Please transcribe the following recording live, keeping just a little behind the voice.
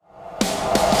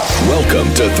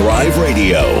Welcome to Thrive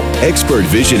Radio, expert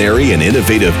visionary and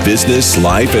innovative business,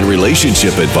 life, and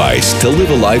relationship advice to live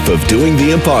a life of doing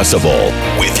the impossible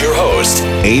with your host,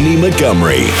 Amy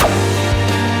Montgomery.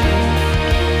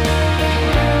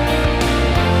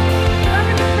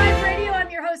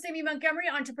 Montgomery,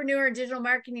 entrepreneur and digital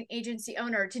marketing agency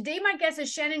owner. Today, my guest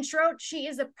is Shannon Schroth. She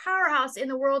is a powerhouse in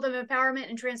the world of empowerment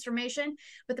and transformation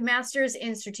with a master's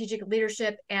in strategic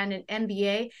leadership and an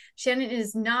MBA. Shannon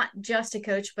is not just a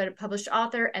coach, but a published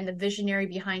author and the visionary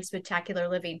behind Spectacular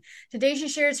Living. Today, she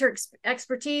shares her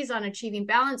expertise on achieving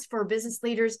balance for business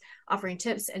leaders, offering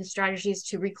tips and strategies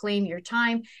to reclaim your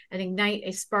time and ignite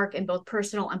a spark in both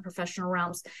personal and professional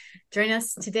realms. Join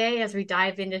us today as we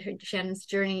dive into Shannon's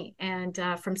journey and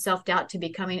from self-doubt to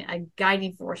becoming a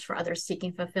guiding force for others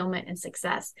seeking fulfillment and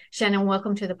success. Shannon,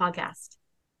 welcome to the podcast.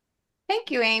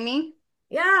 Thank you, Amy.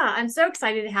 Yeah, I'm so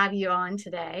excited to have you on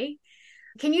today.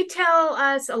 Can you tell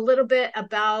us a little bit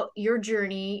about your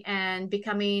journey and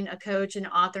becoming a coach and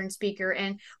author and speaker,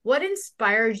 and what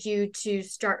inspired you to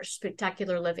start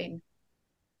Spectacular Living?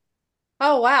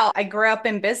 Oh, wow. I grew up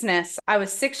in business. I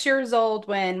was 6 years old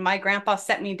when my grandpa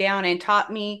set me down and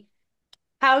taught me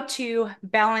how to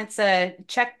balance a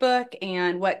checkbook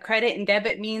and what credit and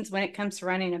debit means when it comes to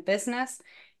running a business.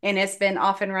 And it's been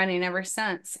off and running ever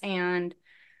since. And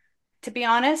to be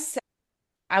honest,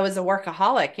 I was a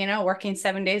workaholic, working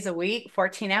 7 days a week,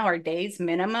 14-hour days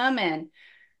minimum, and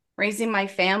raising my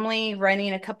family,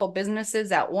 running a couple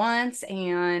businesses at once.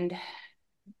 And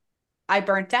I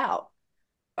burnt out.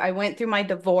 I went through my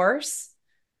divorce.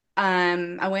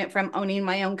 I went from owning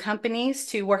my own companies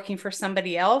to working for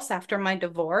somebody else after my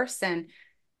divorce. And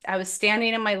I was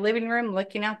standing in my living room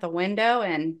looking out the window,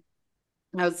 and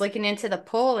I was looking into the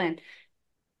pool, and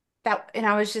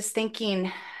I was just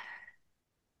thinking,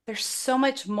 there's so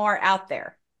much more out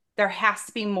there. There has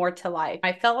to be more to life.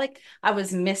 I felt like I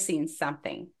was missing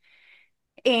something.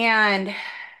 And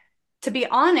to be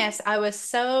honest, I was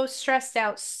so stressed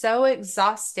out, so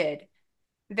exhausted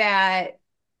that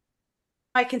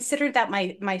I considered that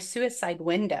my suicide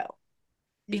window,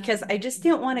 because I just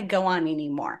didn't want to go on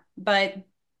anymore. But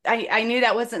I knew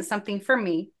that wasn't something for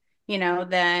me,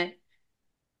 that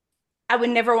I would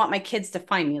never want my kids to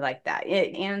find me like that.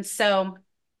 And so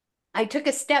I took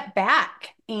a step back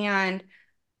and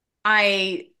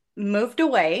I moved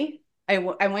away. I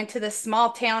went to this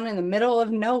small town in the middle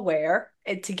of nowhere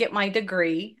to get my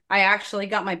degree. I actually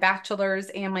got my bachelor's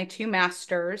and my 2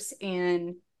 masters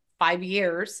in 5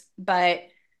 years. But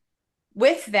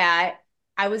with that,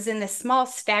 I was in this small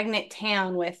stagnant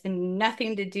town with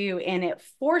nothing to do, and it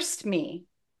forced me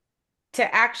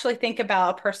to actually think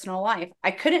about a personal life.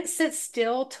 I couldn't sit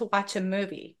still to watch a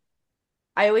movie.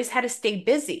 I always had to stay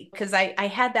busy because I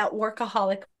had that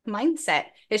workaholic mindset.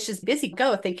 It's just busy,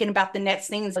 go thinking about the next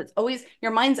things. It's always,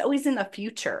 your mind's always in the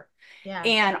future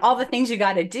and all the things you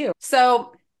got to do.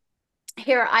 So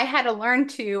here I had to learn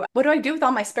what do I do with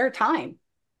all my spare time?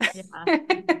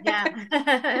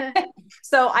 Yeah.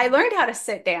 So I learned how to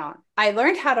sit down. I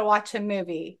learned how to watch a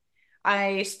movie.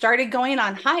 I started going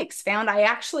on hikes, found I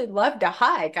actually loved to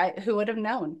hike. Who would have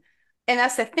known? And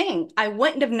that's the thing. I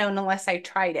wouldn't have known unless I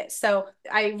tried it. So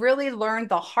I really learned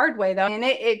the hard way, though. And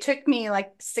it took me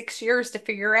like 6 years to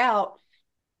figure out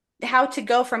how to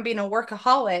go from being a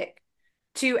workaholic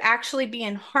to actually be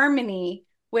in harmony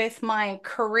with my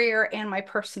career and my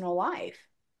personal life.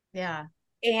 Yeah.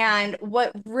 And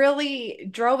what really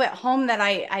drove it home that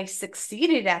I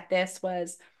succeeded at this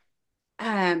was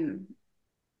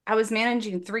I was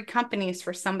managing 3 companies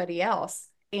for somebody else.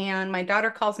 And my daughter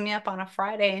calls me up on a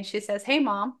Friday and she says, "Hey,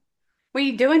 Mom, what are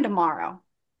you doing tomorrow?"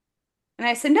 And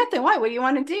I said, "Nothing. Why? What do you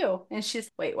want to do?" And she's,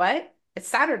 "Wait, what? It's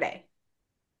Saturday."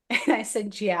 And I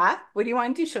said, "Yeah, what do you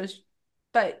want to do?" She goes,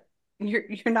 "But you're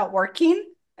not working?"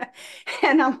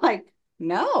 And I'm like,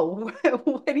 "No,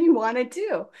 what do you want to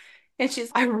do?" And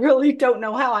she's, "I really don't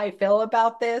know how I feel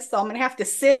about this, so I'm going to have to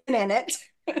sit in it.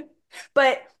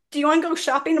 But do you want to go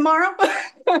shopping tomorrow?"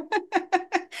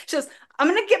 She goes, "I'm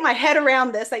going to get my head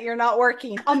around this, that you're not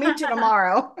working. I'll meet you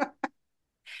tomorrow."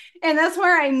 And that's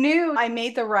where I knew I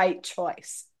made the right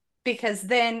choice, because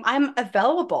then I'm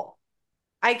available.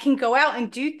 I can go out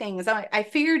and do things. I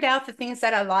figured out the things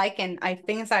that I like and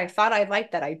things that I thought I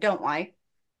liked that I don't like.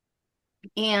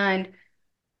 And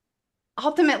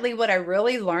ultimately, what I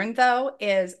really learned, though,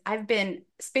 is I've been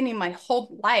spending my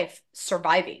whole life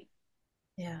surviving.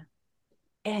 Yeah.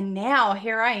 And now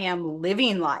here I am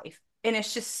living life. And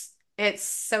it's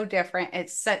so different.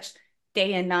 It's such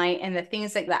day and night. And the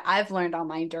things that I've learned on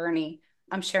my journey,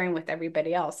 I'm sharing with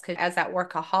everybody else. Because as that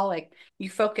workaholic, you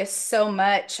focus so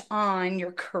much on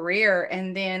your career.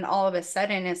 And then all of a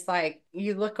sudden, it's like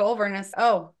you look over and it's,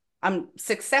 oh, I'm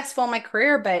successful in my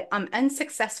career, but I'm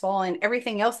unsuccessful in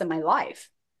everything else in my life.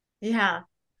 Yeah.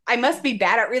 I must be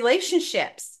bad at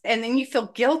relationships. And then you feel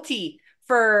guilty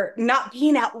for not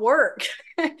being at work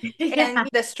Yeah. and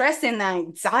the stress and the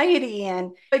anxiety,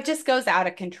 and it just goes out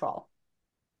of control.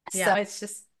 So Yeah. it's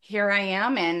just here I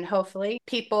am, and hopefully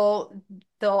people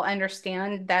they'll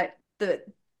understand that the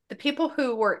people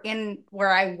who were in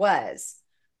where I was,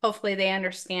 hopefully they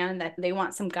understand that they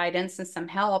want some guidance and some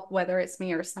help, whether it's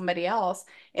me or somebody else,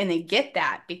 and they get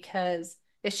that because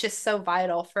it's just so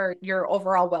vital for your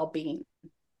overall well-being.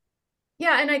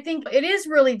 Yeah, and I think it is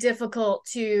really difficult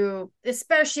to,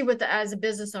 especially with as a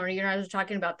business owner, I was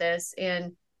talking about this,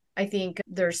 and I think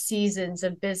there's seasons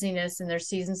of busyness and there's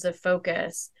seasons of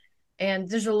focus. And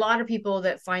there's a lot of people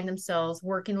that find themselves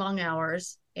working long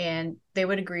hours and they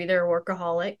would agree they're a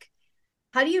workaholic.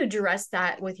 How do you address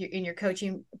that with your in your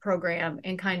coaching program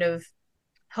and kind of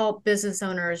help business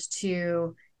owners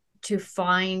to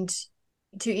find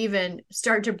to even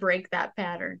start to break that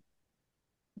pattern?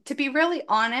 To be really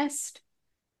honest,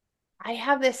 I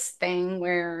have this thing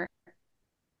where,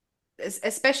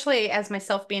 especially as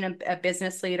myself being a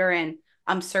business leader and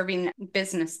I'm serving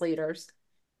business leaders,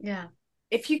 Yeah.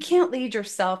 if you can't lead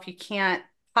yourself, you can't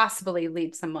possibly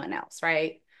lead someone else,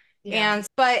 right? Yeah. And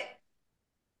but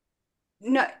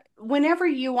no, whenever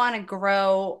you want to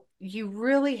grow, you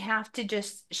really have to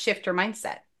just shift your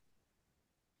mindset.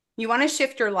 You want to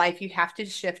shift your life, you have to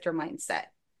shift your mindset.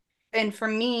 And for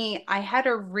me, I had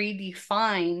to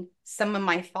redefine some of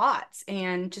my thoughts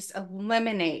and just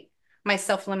eliminate my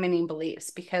self-limiting beliefs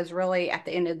because really at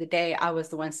the end of the day, I was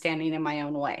the one standing in my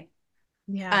own way.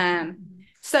 Yeah. Um,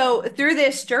 so through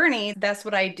this journey, that's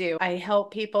what I do. I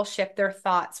help people shift their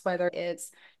thoughts, whether it's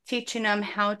teaching them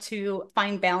how to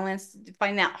find balance,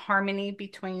 find that harmony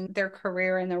between their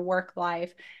career and their work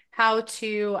life, how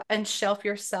to unshelf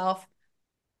yourself,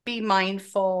 be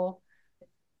mindful,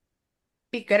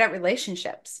 be good at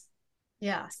relationships.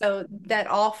 Yeah. So that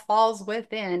all falls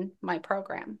within my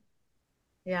program.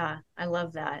 Yeah, I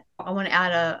love that. I want to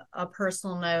add a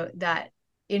personal note that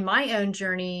in my own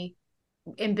journey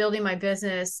in building my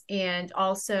business and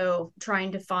also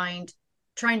trying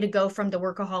to go from the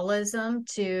workaholism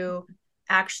to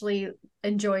actually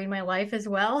enjoying my life as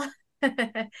well.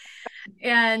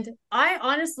 And I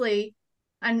honestly,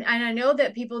 and I know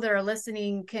that people that are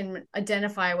listening can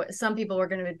identify with some people are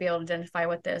going to be able to identify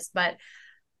with this, but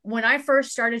when I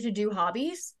first started to do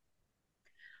hobbies,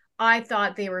 I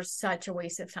thought they were such a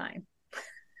waste of time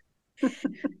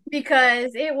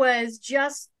because it was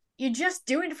just you just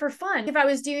doing it for fun. If I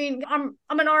was doing I'm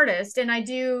an artist and I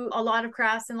do a lot of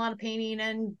crafts and a lot of painting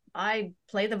and I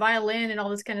play the violin and all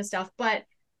this kind of stuff. But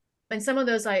and some of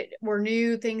those I were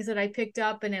new things that I picked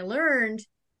up and I learned.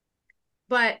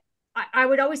 But I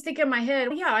would always think in my head,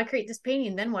 yeah, I create this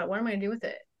painting, then what? What am I gonna do with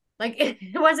it? Like it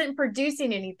wasn't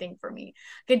producing anything for me.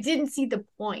 I didn't see the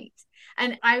point.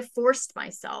 And I forced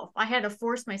myself. I had to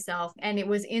force myself. And it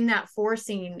was in that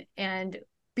forcing and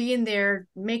being there,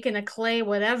 making a clay,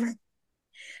 whatever,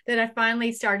 that I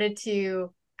finally started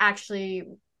to actually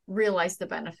realize the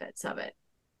benefits of it.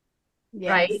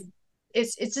 Right.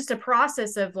 Yes. It's just a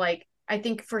process of like, I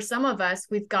think for some of us,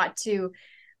 we've got to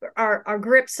our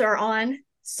grips are on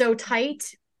so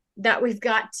tight that we've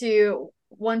got to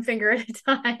one finger at a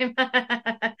time.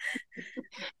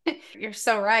 You're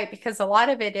so right because a lot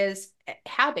of it is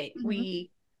habit. Mhm.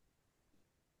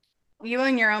 You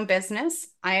own your own business,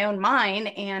 I own mine,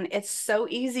 and it's so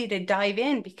easy to dive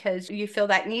in because you feel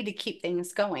that need to keep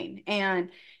things going. And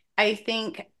I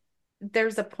think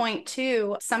there's a point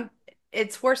too,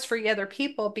 it's worse for other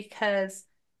people because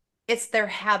it's their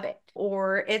habit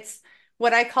or it's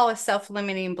what I call a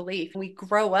self-limiting belief. We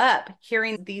grow up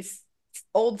hearing these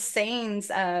old sayings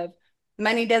of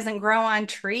money doesn't grow on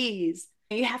trees.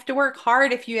 You have to work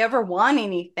hard if you ever want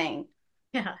anything.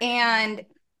 Yeah. And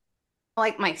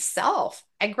like myself,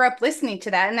 I grew up listening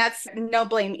to that, and that's no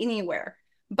blame anywhere.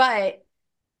 But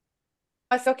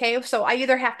it's okay. So I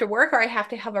either have to work or I have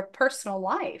to have a personal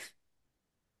life.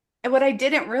 And what I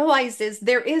didn't realize is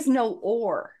there is no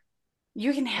or.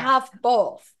 You can Yeah. have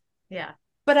both. Yeah.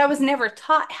 But I was never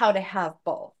taught how to have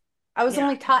both. I was Yeah.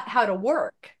 only taught how to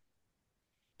work.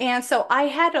 And so I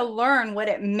had to learn what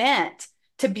it meant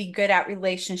to be good at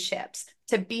relationships,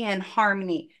 to be in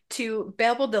harmony, to be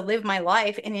able to live my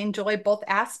life and enjoy both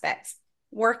aspects,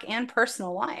 work and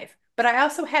personal life. But I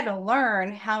also had to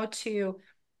learn how to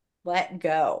let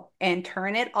go and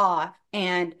turn it off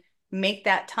and make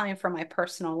that time for my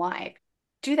personal life.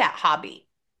 Do that hobby.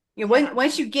 Yeah.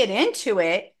 Once you get into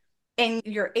it and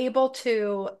you're able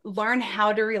to learn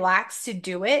how to relax to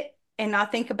do it, and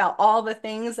not think about all the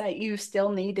things that you still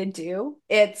need to do,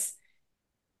 it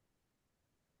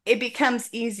becomes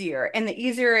easier. And the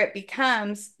easier it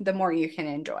becomes, the more you can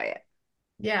enjoy it.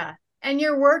 Yeah. And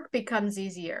your work becomes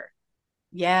easier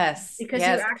Yes. because you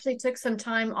Yes. actually took some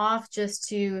time off just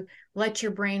to let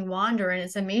your brain wander. And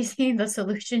it's amazing the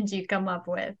solutions you come up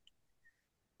with.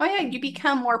 Oh, yeah. You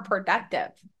become more productive.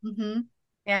 Mm-hmm.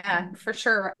 Yeah, for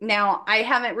sure. Now, I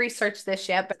haven't researched this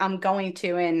yet, but I'm going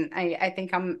to, and I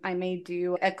think I may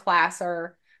do a class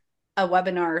or a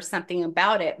webinar or something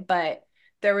about it. But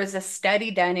there was a study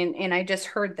done, and I just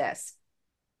heard this.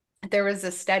 There was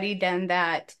a study done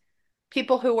that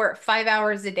people who work 5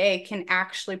 hours a day can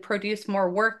actually produce more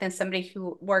work than somebody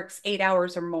who works 8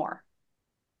 hours or more.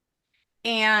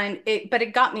 But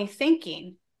it got me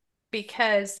thinking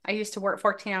because I used to work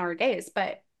 14-hour days,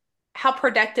 but how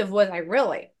productive was I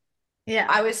really? Yeah.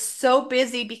 I was so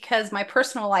busy because my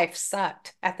personal life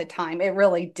sucked at the time. It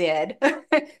really did.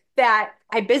 That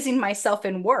I busied myself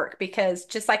in work because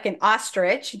just like an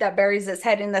ostrich that buries its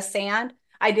head in the sand,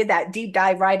 I did that deep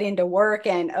dive right into work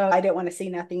and oh, I didn't want to see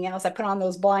nothing else. I put on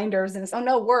those blinders and oh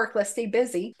no, work, let's stay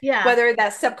busy. Yeah. Whether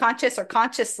that's subconscious or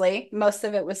consciously, most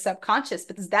of it was subconscious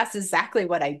because that's exactly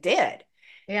what I did.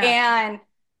 Yeah. And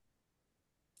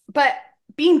but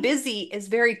being busy is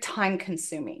very time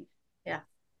consuming. Yeah.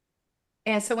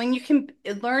 And so when you can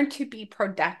learn to be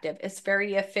productive, it's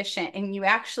very efficient and you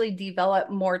actually develop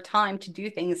more time to do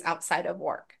things outside of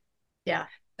work. Yeah.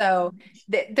 So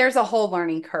there's a whole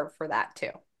learning curve for that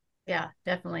too. Yeah,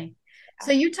 definitely.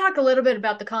 So you talk a little bit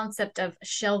about the concept of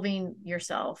shelving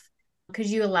yourself. Could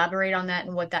you elaborate on that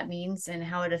and what that means and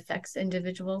how it affects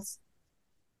individuals?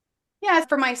 Yeah,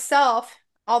 for myself,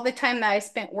 all the time that I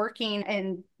spent working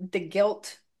and the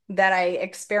guilt that I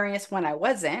experienced when I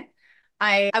wasn't,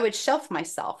 I would shelf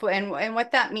myself. And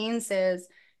what that means is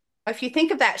if you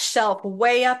think of that shelf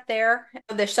way up there,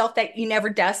 the shelf that you never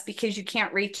dust because you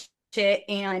can't reach it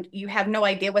and you have no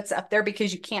idea what's up there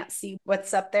because you can't see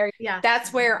what's up there. Yeah.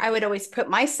 That's where I would always put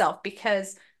myself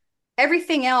because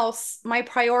everything else, my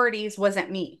priorities wasn't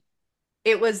me.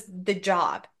 It was the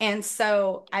job. And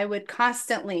so I would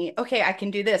constantly, okay, I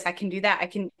can do this, I can do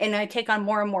that, and I take on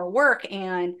more and more work.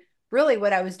 And really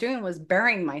what I was doing was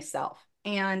burying myself.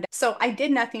 And so I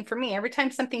did nothing for me. Every time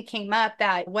something came up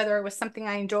that whether it was something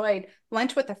I enjoyed,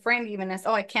 lunch with a friend, even as,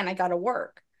 oh, I can't, I got to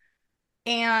work.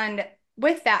 And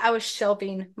with that, I was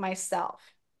shelving myself.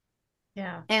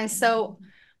 Yeah. And so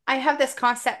I have this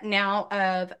concept now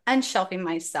of unshelving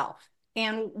myself.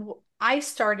 And I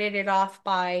started it off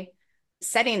by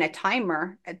setting a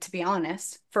timer, to be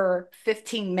honest, for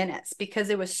 15 minutes because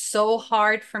it was so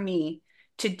hard for me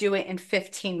to do it in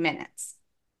 15 minutes.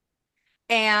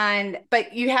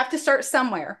 But you have to start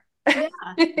somewhere, Yeah.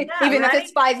 Yeah. even if Right.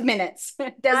 it's 5 minutes,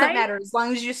 it doesn't Right. matter as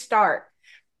long as you start.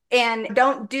 And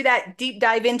don't do that deep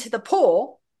dive into the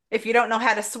pool if you don't know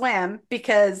how to swim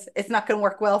because it's not going to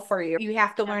work well for you. You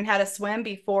have to Yeah. learn how to swim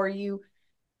before you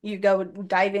go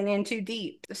diving in too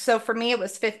deep. So for me, it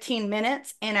was 15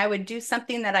 minutes and I would do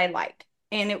something that I liked.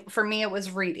 And for me, it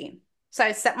was reading. So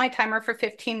I set my timer for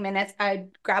 15 minutes.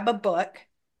 I'd grab a book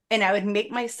and I would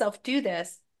make myself do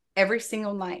this every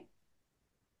single night.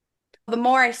 The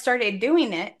more I started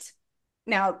doing it,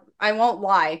 now I won't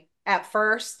lie. At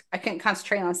first, I couldn't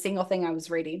concentrate on a single thing I was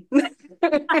reading.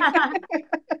 I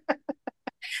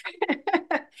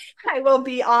will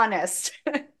be honest.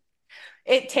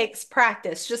 It takes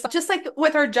practice, just like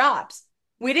with our jobs.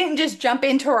 We didn't just jump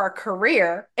into our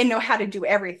career and know how to do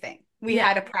everything. We Yeah.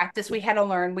 had to practice, we had to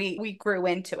learn, we grew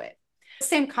into it.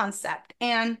 Same concept.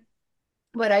 And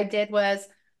what I did was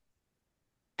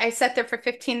I sat there for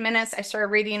 15 minutes. I started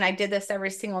reading. I did this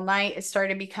every single night. It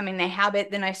started becoming a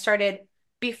habit. Then I started,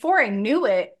 before I knew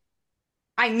it,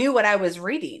 I knew what I was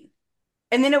reading.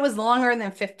 And then it was longer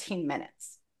than 15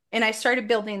 minutes. And I started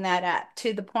building that up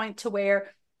to the point to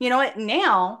where, you know what,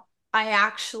 now I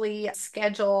actually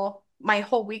schedule my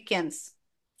whole weekends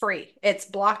free. It's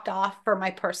blocked off for my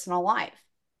personal life.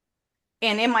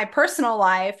 And in my personal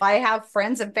life, I have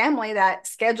friends and family that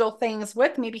schedule things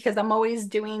with me because I'm always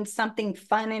doing something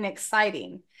fun and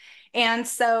exciting. And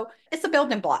so it's a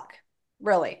building block,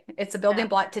 really. It's a building Yeah.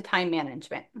 block to time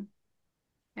management. Yeah.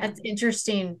 That's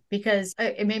interesting because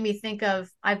it made me think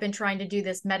of I've been trying to do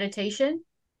this meditation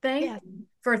thing Yeah.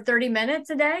 for 30 minutes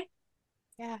a day.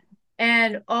 Yeah.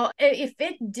 And if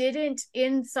it didn't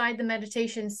inside the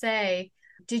meditation say,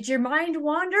 did your mind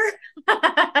wander?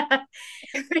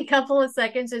 Every couple of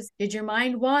seconds is, did your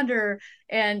mind wander?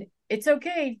 And it's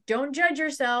okay. Don't judge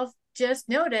yourself. just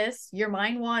notice your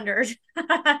mind wandered.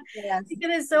 Yes. Because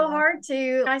it's so hard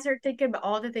to, I start thinking about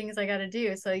all the things I got to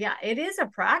do. So yeah, it is a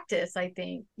practice. I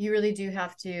think you really do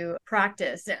have to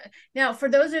practice. Now, for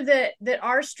those of that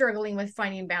are struggling with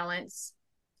finding balance,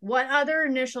 what other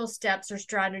initial steps or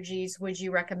strategies would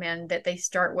you recommend that they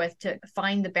start with to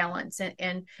find the balance?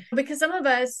 And because some of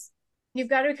us, you've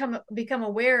got to become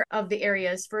aware of the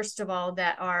areas, first of all,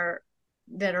 that are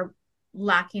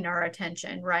lacking our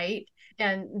attention, right?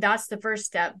 And that's the first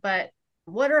step. But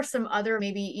what are some other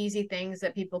maybe easy things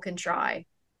that people can try?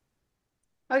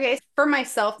 Okay, for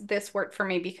myself, this worked for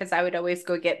me because I would always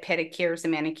go get pedicures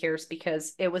and manicures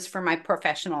because it was for my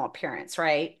professional appearance,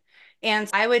 right? And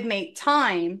I would make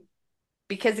time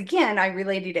because, again, I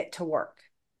related it to work.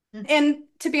 And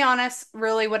to be honest,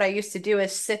 really what I used to do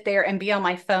is sit there and be on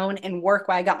my phone and work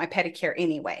while I got my pedicure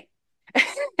anyway.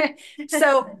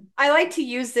 So I like to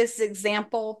use this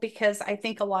example because I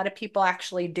think a lot of people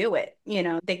actually do it.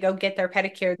 They go get their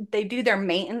pedicure, they do their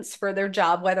maintenance for their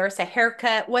job, whether it's a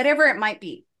haircut, whatever it might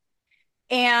be.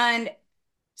 And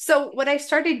so what I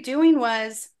started doing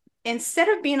was instead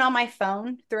of being on my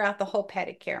phone throughout the whole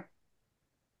pedicure,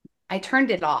 I turned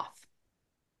it off.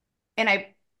 And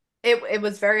it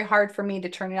was very hard for me to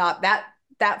turn it off.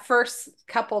 That first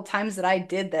couple of times that I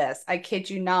did this, I kid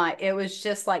you not, it was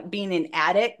just like being an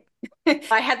addict.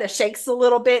 I had the shakes a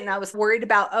little bit and I was worried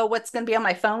about, oh, what's going to be on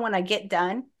my phone when I get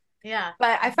done. Yeah.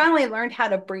 But I finally learned how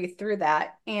to breathe through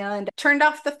that and turned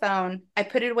off the phone. I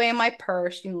put it away in my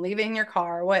purse. You can leave it in your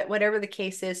car, whatever the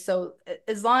case is. So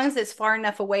as long as it's far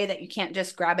enough away that you can't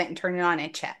just grab it and turn it on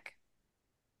and check,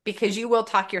 because you will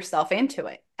talk yourself into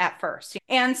it at first.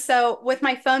 And so with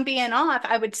my phone being off,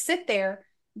 I would sit there,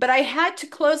 but I had to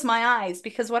close my eyes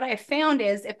because what I found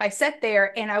is if I sat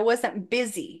there and I wasn't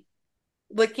busy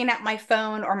looking at my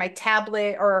phone or my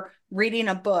tablet or reading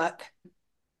a book,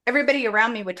 everybody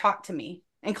around me would talk to me,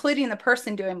 including the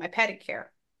person doing my pedicure.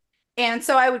 And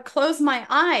so I would close my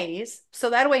eyes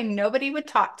so that way nobody would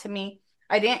talk to me.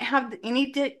 I didn't have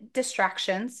any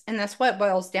distractions. And that's what it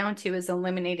boils down to, is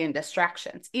eliminating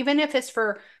distractions, even if it's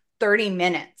for 30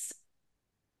 minutes.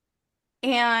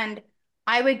 And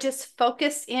I would just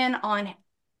focus in on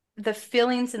the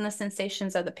feelings and the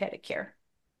sensations of the pedicure.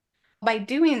 By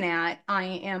doing that, I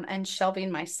am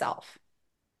unshelving myself.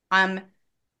 I'm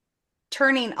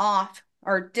turning off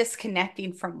or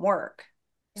disconnecting from work.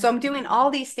 So I'm doing all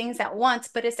these things at once,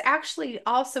 but it's actually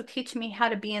also teaching me how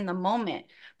to be in the moment.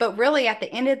 But really, at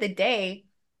the end of the day,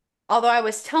 although I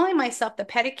was telling myself the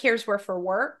pedicures were for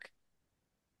work,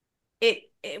 it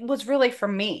was really for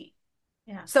me.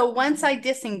 Yeah. So once I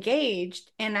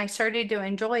disengaged and I started to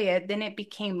enjoy it, then it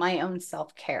became my own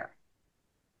self-care.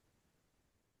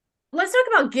 Let's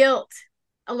talk about guilt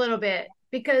a little bit,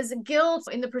 because guilt,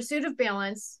 in the pursuit of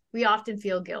balance, we often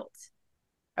feel guilt.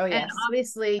 Oh, And yes.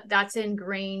 obviously that's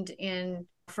ingrained in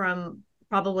from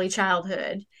probably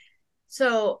childhood.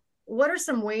 So, what are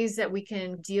some ways that we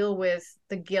can deal with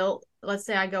the guilt? Let's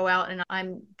say I go out and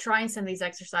I'm trying some of these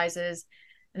exercises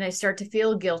and I start to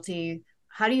feel guilty.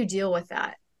 How do you deal with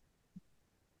that?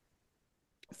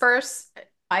 First,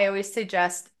 I always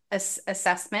suggest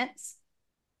assessments.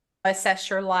 Assess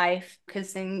your life,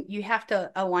 because then you have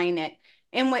to align it.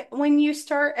 And when you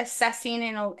start assessing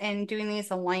and doing these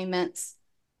alignments,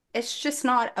 it's just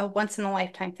not a once in a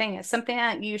lifetime thing. It's something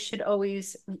that you should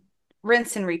always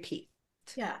rinse and repeat,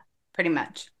 Yeah. pretty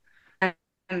much.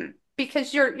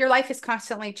 Because your life is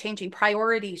constantly changing.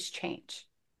 Priorities change,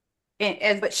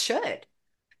 as it should.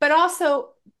 But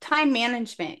also time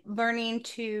management, learning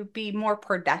to be more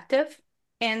productive.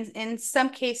 And in some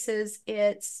cases,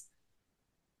 it's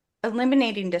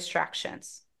eliminating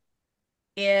distractions.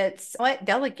 It's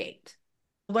delegate,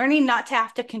 learning not to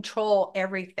have to control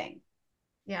everything.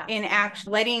 Yeah. And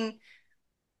actually letting,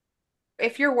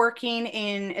 if you're working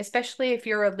in, especially if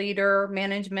you're a leader,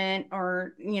 management,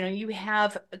 or you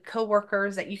have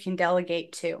coworkers that you can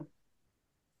delegate to.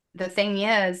 The thing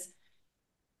is,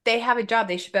 they have a job,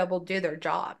 they should be able to do their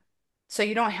job. So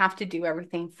you don't have to do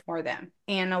everything for them.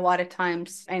 And a lot of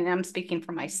times, and I'm speaking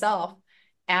for myself,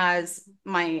 as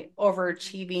my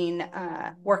overachieving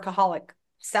workaholic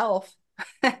self,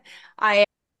 I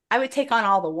would take on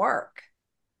all the work.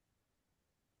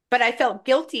 But I felt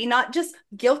guilty, not just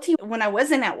guilty when I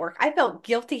wasn't at work. I felt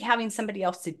guilty having somebody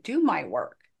else to do my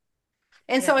work.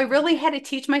 And so I really had to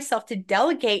teach myself to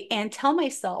delegate and tell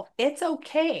myself it's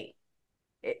okay.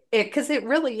 Because it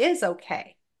really is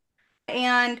okay.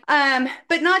 And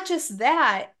but not just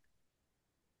that,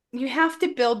 you have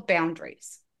to build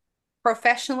boundaries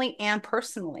professionally and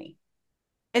personally.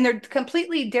 And they're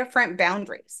completely different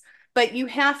boundaries. But you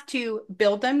have to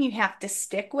build them, you have to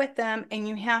stick with them, and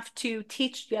you have to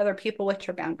teach the other people what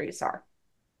your boundaries are.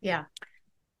 Yeah.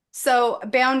 So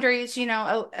boundaries,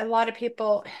 a lot of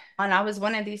people, and I was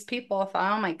one of these people,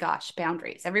 thought, oh my gosh,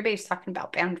 boundaries. Everybody's talking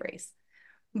about boundaries.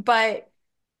 But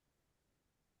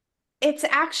it's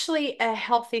actually a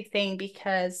healthy thing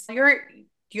because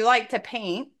you like to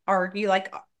paint or you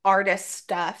like artist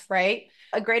stuff, right?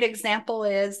 A great example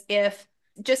is if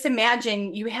just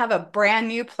imagine you have a brand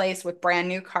new place with brand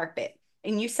new carpet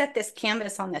and you set this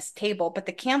canvas on this table, but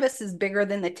the canvas is bigger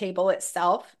than the table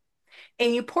itself,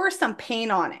 and you pour some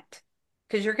paint on it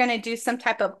because you're going to do some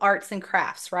type of arts and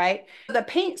crafts, right? The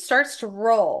paint starts to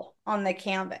roll on the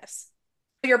canvas.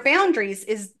 Your boundaries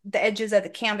is the edges of the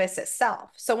canvas itself.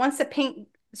 So once the paint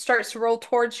starts to roll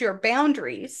towards your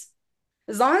boundaries,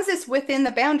 as long as it's within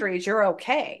the boundaries, you're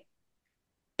okay.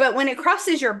 But when it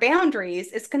crosses your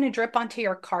boundaries, it's going to drip onto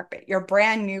your carpet, your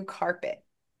brand new carpet.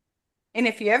 And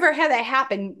if you ever had that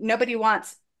happen, nobody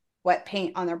wants wet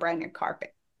paint on their brand new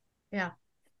carpet. Yeah.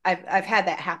 I've had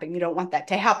that happen. You don't want that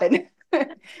to happen.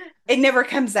 It never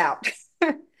comes out.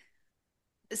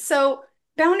 So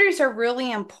boundaries are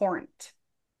really important,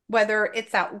 whether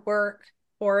it's at work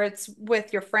or it's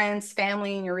with your friends,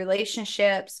 family, and your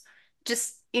relationships,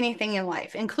 just anything in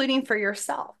life, including for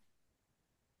yourself.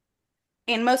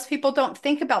 And most people don't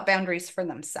think about boundaries for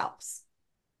themselves.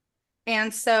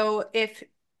 And so if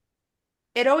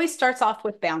it always starts off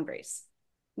with boundaries,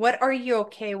 what are you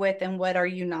okay with and what are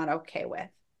you not okay with?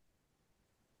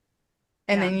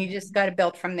 And Yeah. then you just got to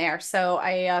build from there. So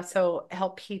I also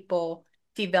help people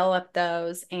develop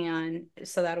those, and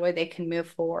so that way they can move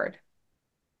forward.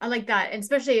 I like that. And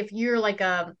especially if you're like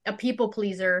a people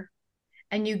pleaser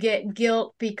and you get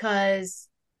guilt because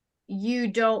you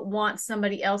don't want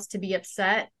somebody else to be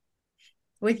upset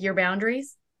with your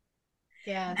boundaries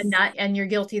and Yes. not and you're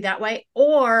guilty that way.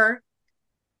 Or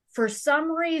for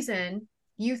some reason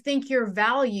you think your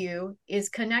value is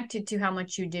connected to how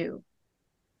much you do.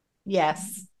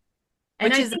 Yes.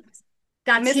 And Which I is think a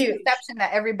that's huge. misconception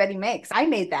that everybody makes. I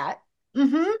made that.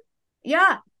 Mm-hmm.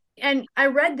 Yeah. And I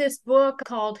read this book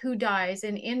called Who Dies,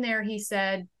 and in there he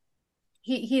said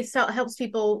he helps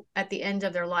people at the end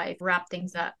of their life wrap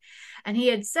things up. And he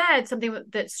had said something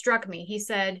that struck me. He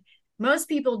said, most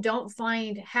people don't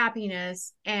find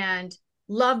happiness and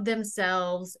love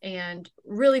themselves and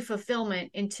really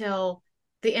fulfillment until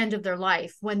the end of their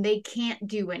life when they can't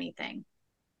do anything.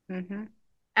 Mm-hmm.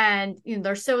 And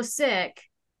they're so sick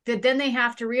that then they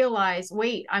have to realize,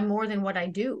 wait, I'm more than what I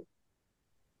do.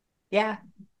 Yeah.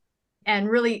 And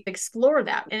really explore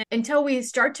that. And until we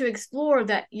start to explore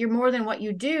that you're more than what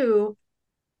you do,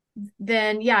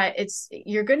 then yeah, it's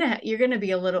you're gonna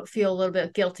be feel a little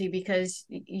bit guilty because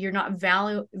you're not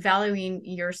valuing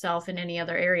yourself in any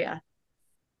other area.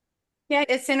 Yeah,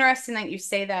 it's interesting that you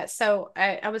say that. So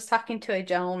I was talking to a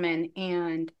gentleman,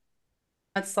 and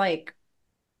it's like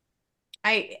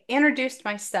I introduced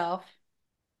myself,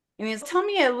 and he's, tell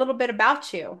me a little bit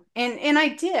about you. And I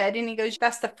did. And he goes,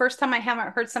 that's the first time I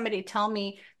haven't heard somebody tell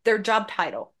me their job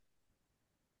title.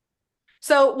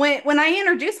 So when I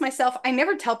introduce myself, I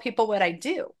never tell people what I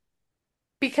do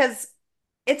because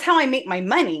it's how I make my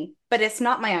money, but it's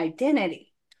not my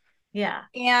identity. Yeah.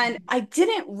 And I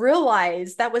didn't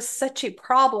realize that was such a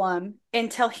problem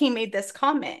until he made this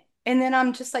comment. And then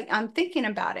I'm just like, I'm thinking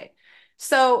about it.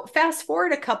 So fast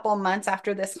forward a couple months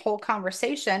after this whole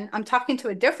conversation, I'm talking to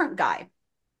a different guy.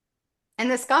 And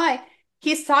this guy,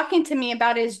 he's talking to me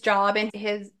about his job and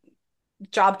his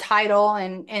job title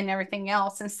and everything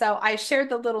else. And so I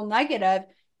shared the little nugget of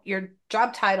your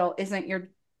job title isn't your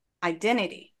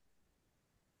identity.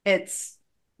 It's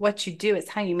what you do, it's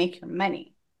how you make your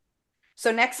money.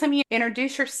 So next time you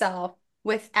introduce yourself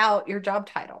without your job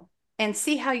title and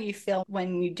see how you feel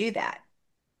when you do that.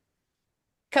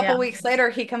 A couple Yeah. weeks later,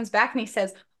 he comes back and he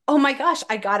says, oh my gosh,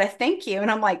 I gotta thank you.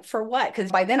 And I'm like, for what?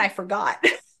 Because by then I forgot.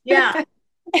 Yeah.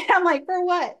 And I'm like, for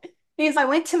what? Because I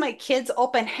went to my kids'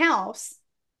 open house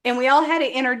and we all had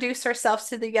to introduce ourselves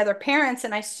to the other parents.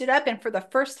 And I stood up, and for the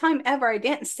first time ever, I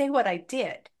didn't say what I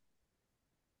did.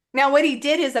 Now, what he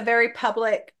did is a very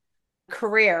public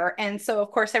career. And so,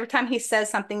 of course, every time he says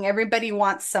something, everybody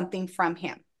wants something from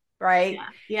him, right? Yeah.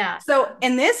 Yeah. So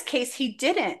in this case, he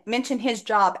didn't mention his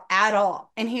job at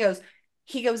all. And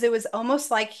it was almost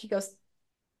like,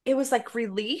 it was like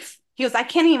relief. He goes, I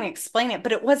can't even explain it,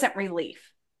 but it wasn't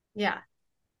relief. Yeah.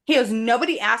 He goes,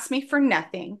 nobody asked me for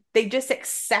nothing. They just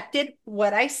accepted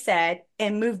what I said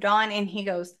and moved on. And he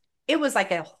goes, it was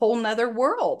like a whole nother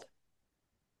world.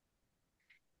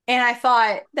 And I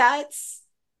thought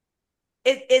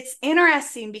it's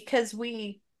interesting because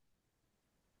when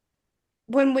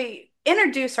we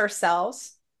introduce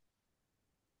ourselves.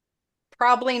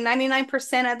 Probably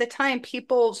 99% of the time,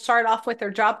 people start off with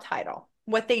their job title,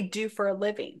 what they do for a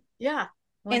living, Yeah.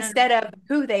 instead of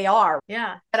who they are.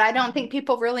 Yeah. But I don't think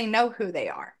people really know who they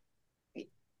are.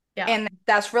 Yeah. And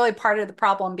that's really part of the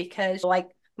problem because, like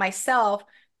myself,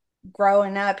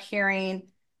 growing up hearing,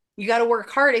 you got to work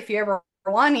hard if you ever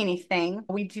want anything,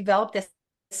 we develop this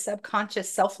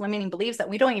subconscious self-limiting beliefs that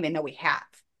we don't even know we have.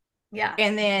 Yeah.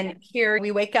 And then here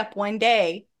we wake up one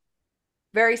day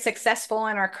very successful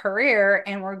in our career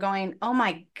and we're going, oh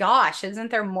my gosh,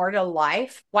 isn't there more to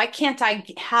life? Why can't I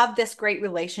have this great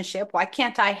relationship? Why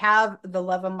can't I have the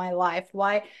love of my life?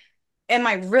 Why am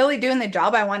I really doing the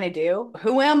job I want to do?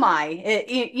 Who am I?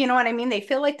 You know what I mean? They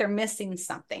feel like they're missing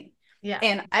something. Yeah.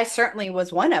 And I certainly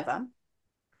was one of them.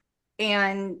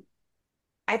 And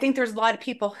I think there's a lot of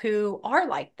people who are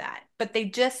like that, but they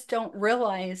just don't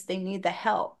realize they need the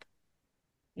help.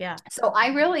 Yeah. So I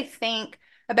really think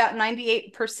about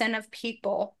 98% of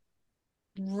people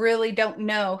really don't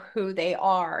know who they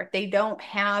are. They don't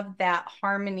have that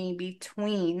harmony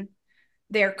between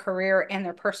their career and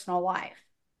their personal life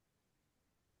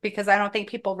because I don't think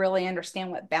people really understand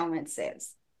what balance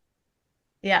is.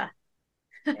 Yeah.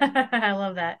 I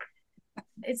love that.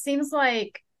 It seems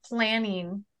like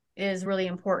planning is really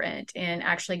important in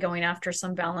actually going after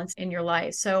some balance in your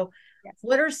life. So, Yes.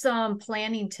 what are some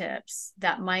planning tips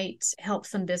that might help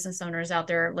some business owners out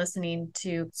there listening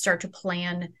to start to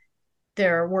plan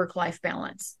their work-life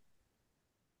balance?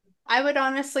 I would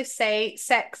honestly say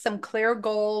set some clear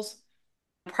goals,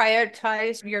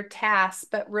 prioritize your tasks,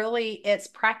 but really it's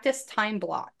practice time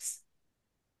blocks.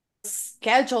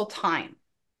 Schedule time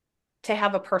to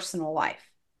have a personal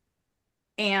life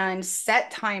and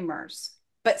set timers,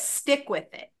 but stick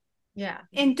with it. Yeah.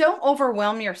 And don't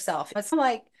overwhelm yourself. It's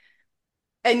like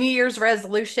a New Year's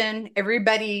resolution.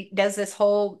 Everybody does this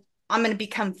whole, I'm going to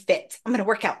become fit. I'm going to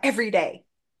work out every day.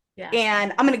 Yeah.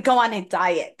 And I'm going to go on a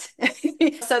diet.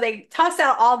 So they toss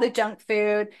out all the junk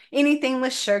food, anything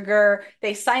with sugar.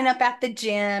 They sign up at the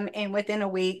gym, and within a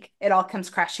week, it all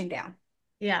comes crashing down.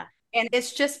 Yeah. And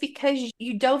it's just because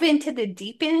you dove into the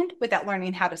deep end without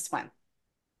learning how to swim.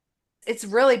 It's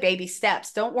really baby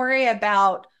steps. Don't worry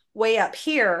about way up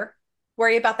here.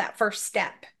 Worry about that first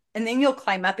step, and then you'll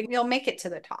climb up and you'll make it to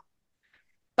the top.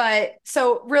 But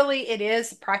so really, it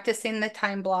is practicing the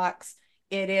time blocks.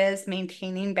 It is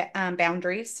maintaining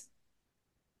boundaries.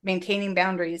 Maintaining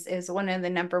boundaries is one of the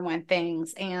number one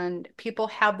things, and people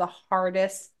have the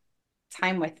hardest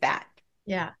time with that.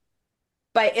 Yeah.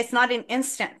 But it's not an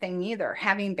instant thing either,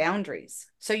 having boundaries.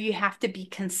 So you have to be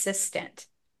consistent.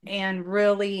 And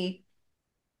really,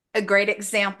 a great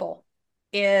example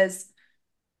is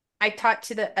I talked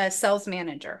to a sales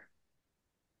manager,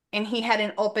 and he had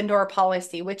an open door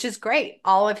policy, which is great.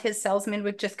 All of his salesmen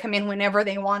would just come in whenever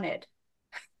they wanted.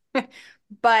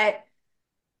 But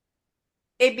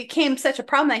it became such a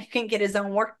problem that he couldn't get his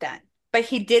own work done. But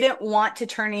he didn't want to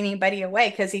turn anybody away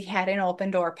because he had an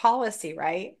open door policy,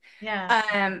 right?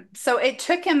 Yeah. So it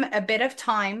took him a bit of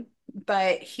time,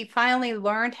 but he finally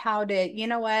learned how to, you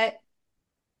know what?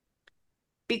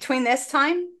 Between this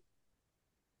time,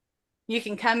 you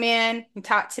can come in and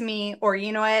talk to me, or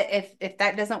you know what? If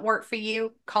that doesn't work for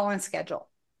you, call and schedule.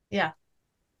 Yeah.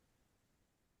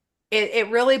 It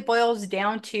really boils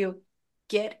down to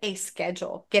get a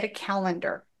schedule, get a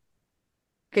calendar,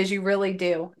 because you really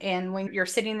do. And when you're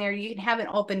sitting there, you can have an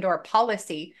open door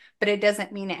policy, but it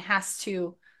doesn't mean it has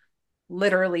to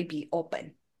literally be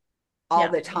open all Yeah.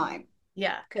 the time.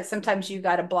 Yeah. Because sometimes you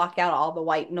got to block out all the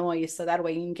white noise so that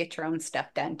way you can get your own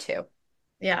stuff done too.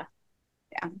 Yeah.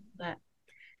 Yeah. That.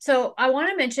 So I want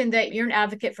to mention that you're an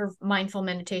advocate for mindful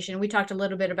meditation. We talked a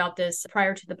little bit about this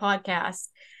prior to the podcast.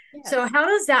 Yes. So how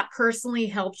does that personally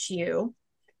help you?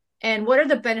 And what are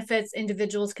the benefits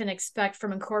individuals can expect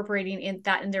from incorporating in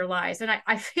their lives? And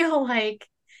I feel like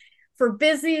for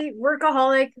busy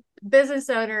workaholic business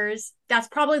owners, that's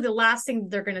probably the last thing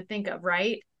they're going to think of,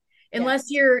 right? Unless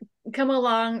Yes. you're come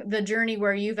along the journey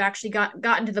where you've actually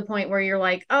gotten to the point where you're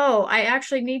like, oh, I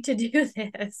actually need to do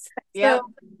this. So Yep.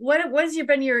 what has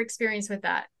been your experience with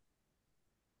that?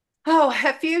 Oh,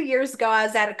 a few years ago, I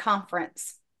was at a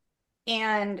conference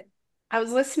and I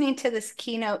was listening to this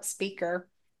keynote speaker,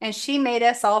 and she made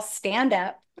us all stand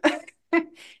up.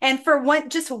 And for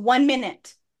just 1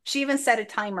 minute, she even set a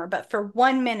timer, but for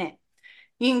 1 minute,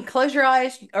 you can close your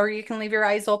eyes or you can leave your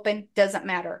eyes open, doesn't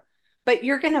matter. But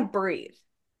you're going to breathe,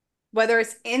 whether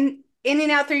it's in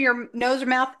and out through your nose or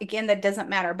mouth, again, that doesn't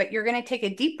matter. But you're going to take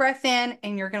a deep breath in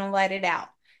and you're going to let it out.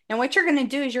 And what you're going to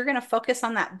do is you're going to focus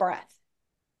on that breath.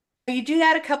 You do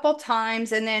that a couple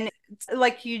times, and then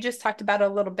like you just talked about a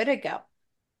little bit ago,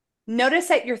 notice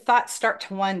that your thoughts start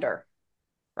to wander,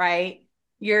 right?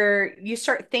 You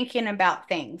start thinking about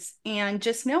things, and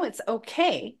just know it's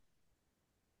okay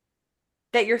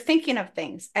that you're thinking of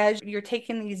things as you're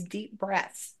taking these deep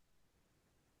breaths.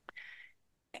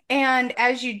 And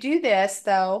as you do this,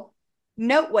 though,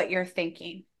 note what you're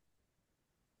thinking,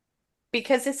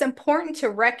 because it's important to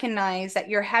recognize that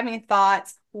you're having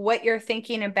thoughts, what you're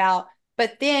thinking about,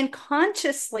 but then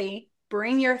consciously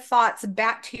bring your thoughts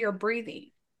back to your breathing.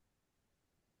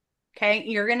 Okay,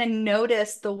 you're going to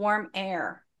notice the warm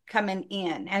air coming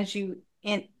in as you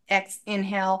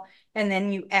inhale and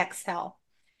then you exhale.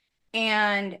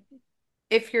 And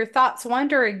if your thoughts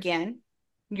wander again,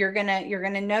 you're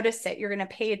gonna notice it, you're gonna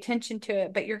pay attention to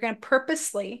it, but you're gonna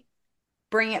purposely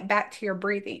bring it back to your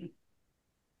breathing.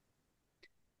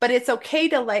 But it's okay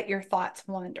to let your thoughts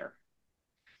wander.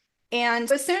 And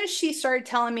as soon as she started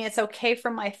telling me it's okay for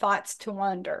my thoughts to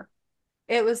wander,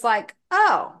 it was like,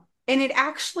 oh, and it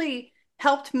actually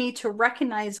helped me to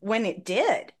recognize when it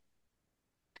did.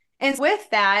 And with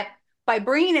that, by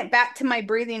bringing it back to my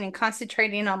breathing and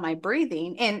concentrating on my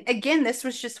breathing, and again, this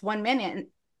was just 1 minute.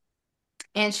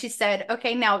 And she said,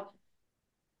 okay, now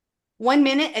 1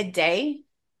 minute a day,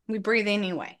 we breathe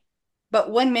anyway,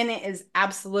 but 1 minute is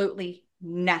absolutely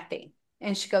nothing.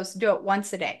 And she goes, do it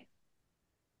once a day,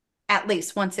 at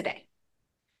least once a day.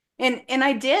 And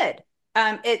I did.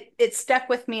 It stuck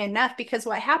with me enough, because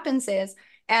what happens is,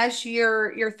 as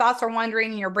your thoughts are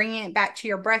wandering and you're bringing it back to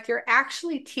your breath, you're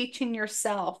actually teaching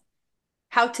yourself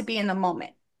how to be in the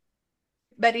moment.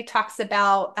 But he talks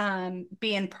about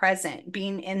being present,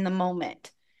 being in the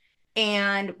moment.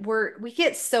 And we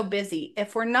get so busy.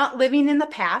 If we're not living in the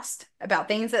past about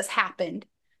things that's happened,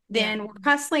 then we're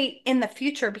constantly in the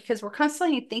future, because we're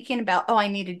constantly thinking about, oh, I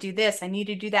need to do this, I need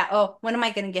to do that. Oh, when am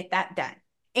I going to get that done?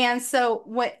 And so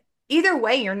either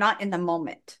way, you're not in the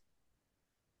moment.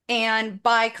 And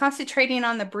by concentrating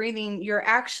on the breathing, you're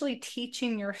actually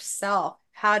teaching yourself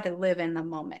how to live in the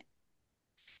moment.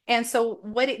 And so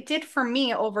what it did for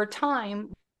me over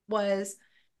time was,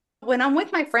 when I'm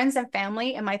with my friends and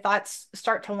family and my thoughts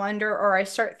start to wander, or I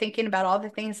start thinking about all the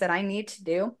things that I need to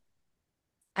do,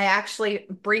 I actually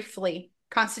briefly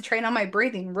concentrate on my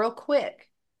breathing real quick.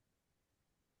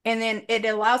 And then it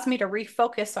allows me to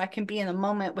refocus so I can be in the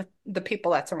moment with the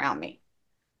people that's around me.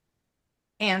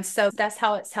 And so that's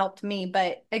how it's helped me.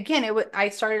 But again, I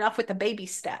started off with a baby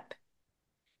step.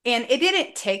 And it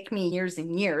didn't take me years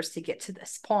and years to get to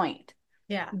this point.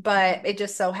 Yeah. But it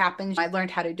just so happens I learned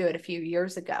how to do it a few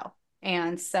years ago.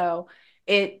 And so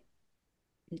in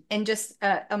just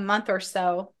a month or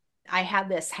so, I had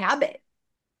this habit.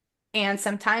 And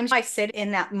sometimes I sit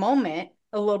in that moment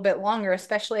a little bit longer,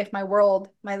 especially if my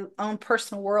own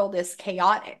personal world is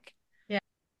chaotic. Yeah.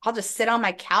 I'll just sit on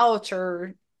my couch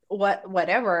or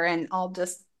whatever, and I'll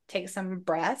just take some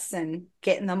breaths and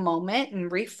get in the moment and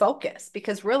refocus,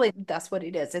 because really that's what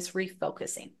it is. It's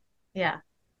refocusing. Yeah.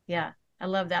 Yeah. I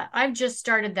love that. I've just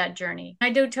started that journey. I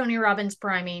do Tony Robbins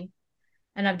priming,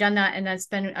 and I've done that, and that's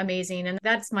been amazing. And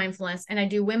that's mindfulness. And I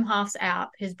do Wim Hof's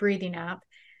app, his breathing app.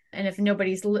 And if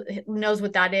nobody's knows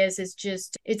what that is,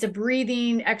 it's a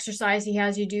breathing exercise he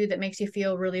has you do that makes you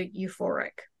feel really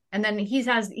euphoric. And then he's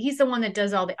the one that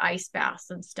does all the ice baths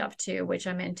and stuff too, which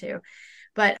I'm into.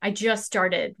 But I just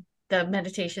started the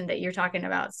meditation that you're talking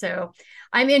about. So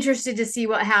I'm interested to see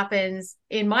what happens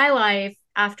in my life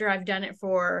after I've done it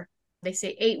for, they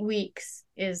say 8 weeks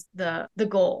is the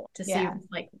goal to see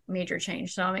like major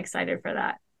change. So I'm excited for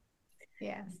that.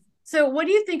 Yeah. So what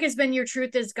do you think has been your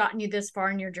truth that's gotten you this far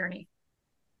in your journey?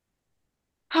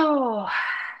 Oh,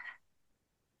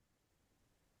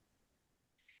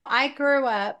 I grew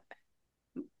up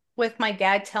with my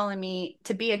dad telling me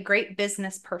to be a great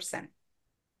business person.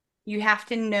 You have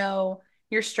to know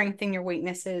your strengths and your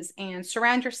weaknesses and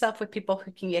surround yourself with people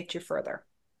who can get you further.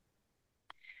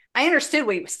 I understood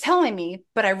what he was telling me,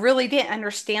 but I really didn't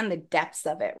understand the depths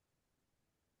of it.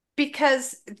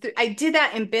 Because I did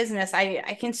that in business.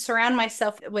 I can surround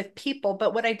myself with people,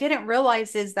 but what I didn't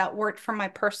realize is that worked for my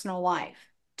personal life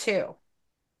too.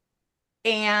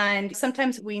 And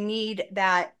sometimes we need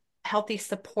that healthy,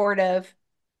 supportive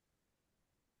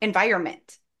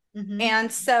environment. Mm-hmm.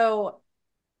 And so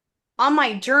on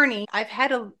my journey, I've had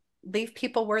to leave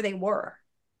people where they were.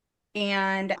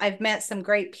 And I've met some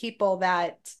great people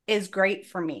that is great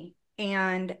for me.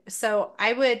 And so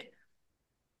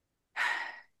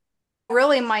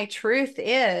really, my truth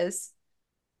is,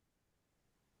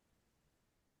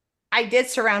 I did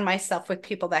surround myself with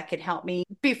people that could help me.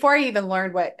 Before I even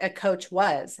learned what a coach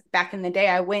was, back in the day,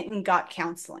 I went and got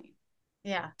counseling.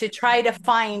 Yeah. To try to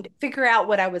figure out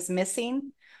what I was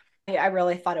missing. I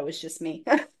really thought it was just me.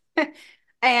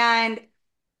 And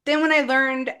then when I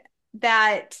learned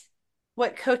that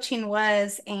what coaching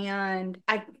was, and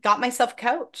I got myself a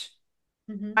coach.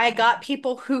 Mm-hmm. I got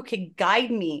people who could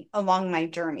guide me along my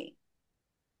journey.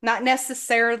 Not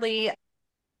necessarily,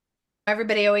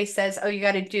 everybody always says, oh, you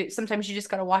got to do, sometimes you just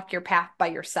got to walk your path by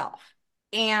yourself.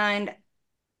 And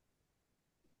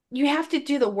you have to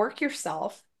do the work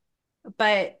yourself,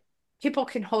 but people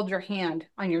can hold your hand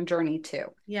on your journey too.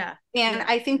 Yeah. And Yeah.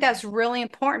 I think that's really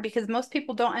important because most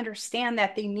people don't understand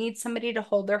that they need somebody to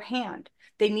hold their hand.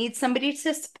 They need somebody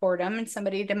to support them and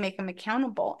somebody to make them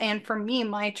accountable. And for me,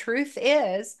 my truth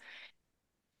is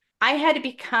I had to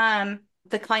become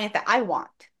the client that I want.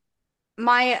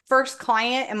 My first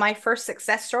client and my first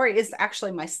success story is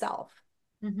actually myself.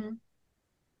 Mm-hmm.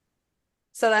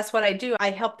 So that's what I do. I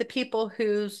help the people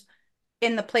who's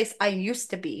in the place I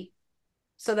used to be.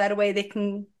 So that way they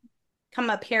can come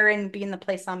up here and be in the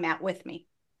place I'm at with me.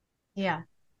 Yeah.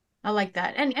 I like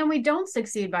that. And we don't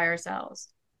succeed by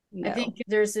ourselves. I No. think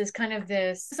there's this kind of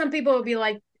this, some people would be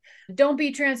like, don't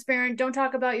be transparent, don't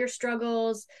talk about your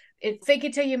struggles, fake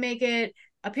it till you make it,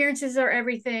 appearances are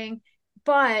everything.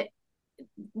 But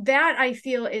that I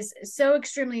feel is so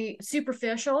extremely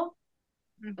superficial.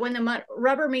 When the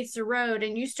rubber meets the road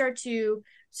and you start to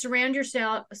surround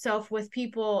yourself with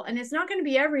people, and it's not going to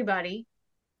be everybody,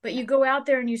 but you go out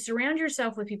there and you surround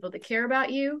yourself with people that care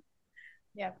about you.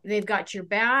 Yeah. They've got your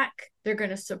back, they're going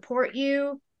to support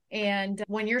you, and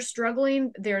when you're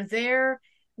struggling, they're there.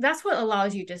 That's what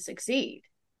allows you to succeed.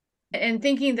 And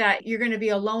thinking that you're going to be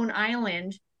a lone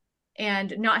island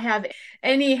and not have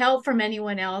any help from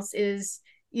anyone else is,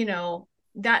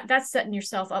 that's setting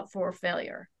yourself up for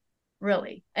failure,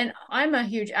 really. And I'm a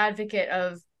huge advocate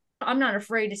of, I'm not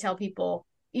afraid to tell people,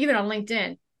 even on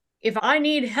LinkedIn, if I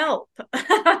need help,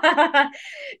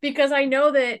 because I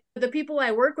know that the people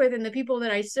I work with and the people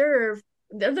that I serve,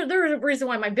 they're the reason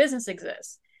why my business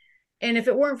exists. And if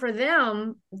it weren't for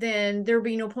them, then there'd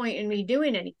be no point in me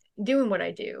doing what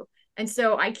I do. And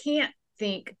so I can't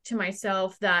think to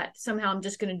myself that somehow I'm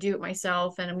just going to do it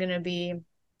myself and I'm going to be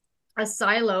a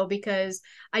silo because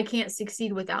I can't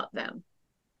succeed without them.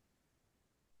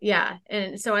 Yeah.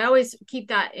 And so I always keep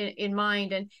that in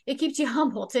mind, and it keeps you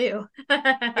humble too.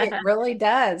 It really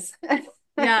does.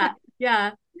 Yeah.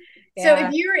 Yeah. So if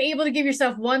Yeah. you were able to give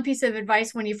yourself one piece of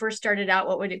advice when you first started out,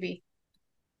 what would it be?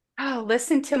 Oh,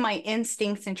 listen to my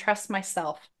instincts and trust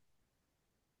myself.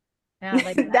 Yeah, I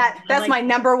like that. I That's like my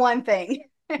number one thing.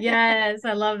 Yes,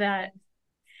 I love that.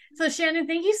 So Shannon,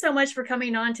 thank you so much for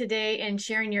coming on today and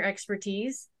sharing your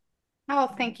expertise. Oh,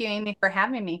 thank you, Amy, for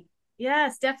having me.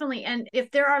 Yes, definitely. And if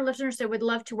there are listeners that would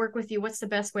love to work with you, what's the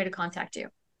best way to contact you?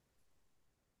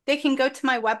 They can go to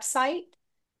my website.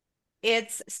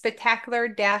 It's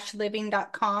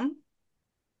spectacular-living.com,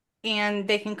 and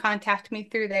they can contact me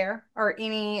through there or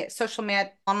any social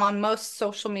media. I'm on most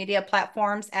social media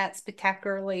platforms at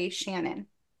Spectacularly Shannon.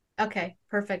 Okay,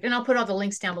 perfect. And I'll put all the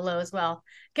links down below as well.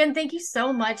 Again, thank you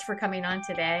so much for coming on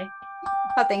today.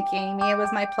 Oh, thank you, Amy. It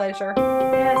was my pleasure.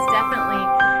 Yes, definitely.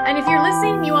 And if you're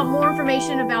listening, you want more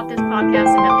information about this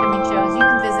podcast and upcoming shows, you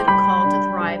can visit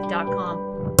calltothrive.com.